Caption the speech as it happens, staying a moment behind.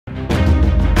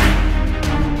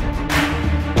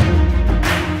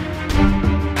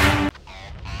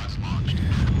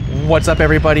What's up,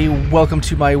 everybody? Welcome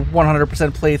to my 100%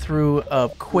 playthrough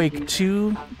of Quake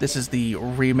 2. This is the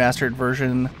remastered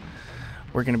version.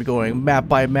 We're going to be going map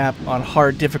by map on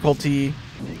hard difficulty.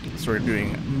 So we're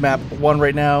doing map 1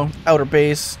 right now, outer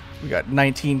base. We got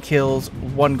 19 kills,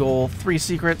 1 goal, 3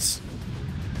 secrets.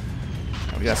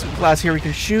 We got some glass here we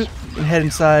can shoot and head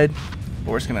inside.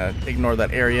 But we're just going to ignore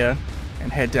that area and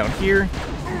head down here.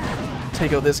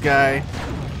 Take out this guy.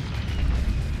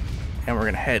 And we're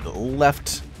going to head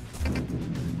left.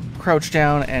 Crouch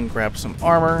down and grab some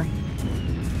armor.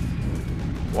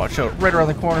 Watch out right around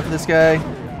the corner for this guy.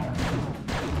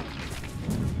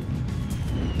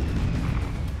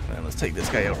 And let's take this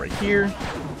guy out right here.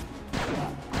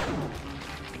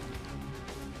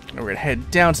 And we're gonna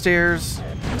head downstairs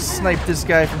and snipe this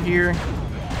guy from here.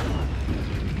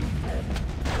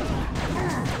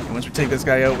 And once we take this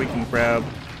guy out, we can grab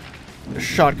the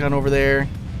shotgun over there.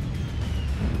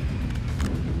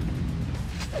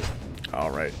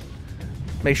 Alright.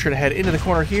 Make sure to head into the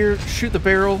corner here, shoot the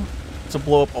barrel to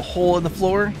blow up a hole in the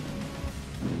floor.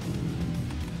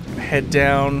 Head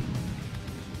down.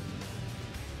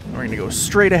 We're going to go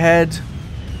straight ahead.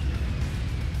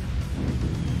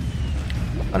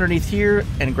 Underneath here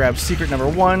and grab secret number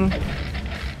 1.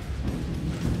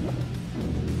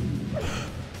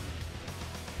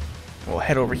 We'll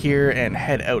head over here and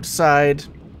head outside.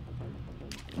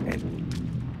 And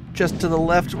just to the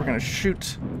left, we're going to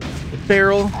shoot the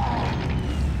barrel.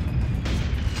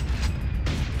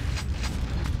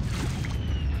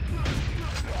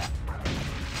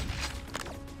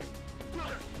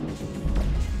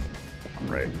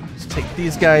 Alright, let's take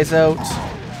these guys out.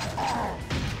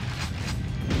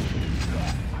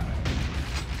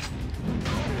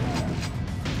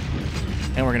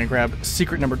 And we're going to grab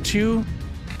secret number 2.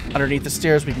 Underneath the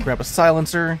stairs, we can grab a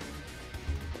silencer.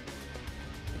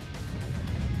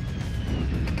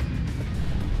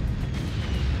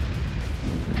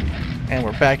 And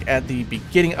we're back at the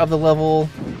beginning of the level.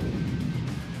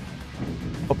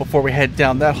 But before we head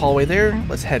down that hallway there,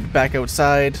 let's head back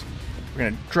outside. We're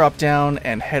going to drop down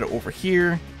and head over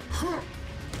here.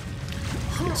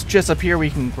 It's just up here we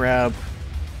can grab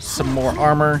some more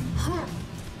armor.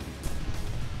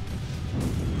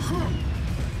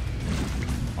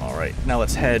 Alright, now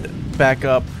let's head back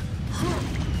up.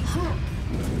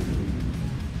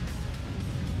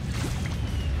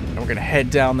 And we're going to head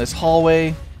down this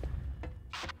hallway.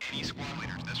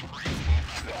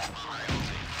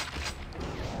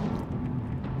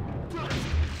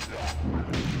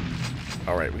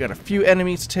 Alright, we got a few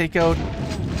enemies to take out.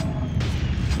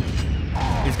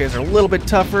 These guys are a little bit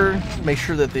tougher. Make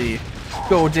sure that they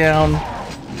go down.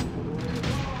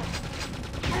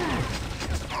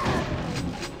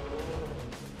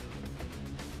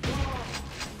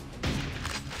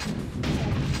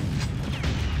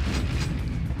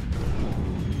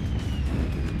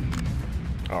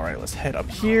 Alright, let's head up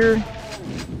here.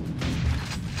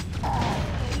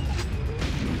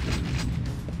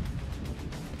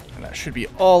 Should be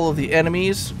all of the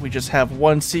enemies. We just have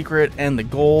one secret and the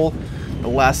goal. The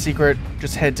last secret,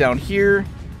 just head down here,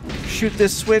 shoot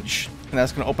this switch, and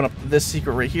that's going to open up this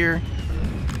secret right here.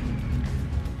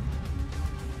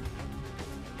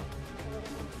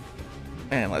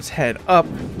 And let's head up.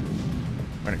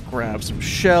 We're going to grab some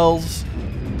shells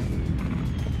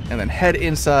and then head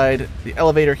inside the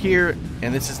elevator here,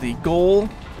 and this is the goal.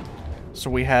 So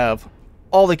we have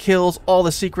all the kills, all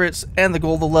the secrets, and the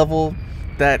goal of the level.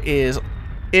 That is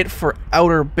it for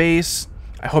outer base.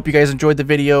 I hope you guys enjoyed the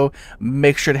video.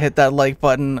 Make sure to hit that like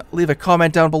button, leave a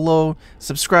comment down below,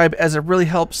 subscribe as it really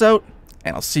helps out,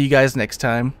 and I'll see you guys next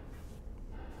time.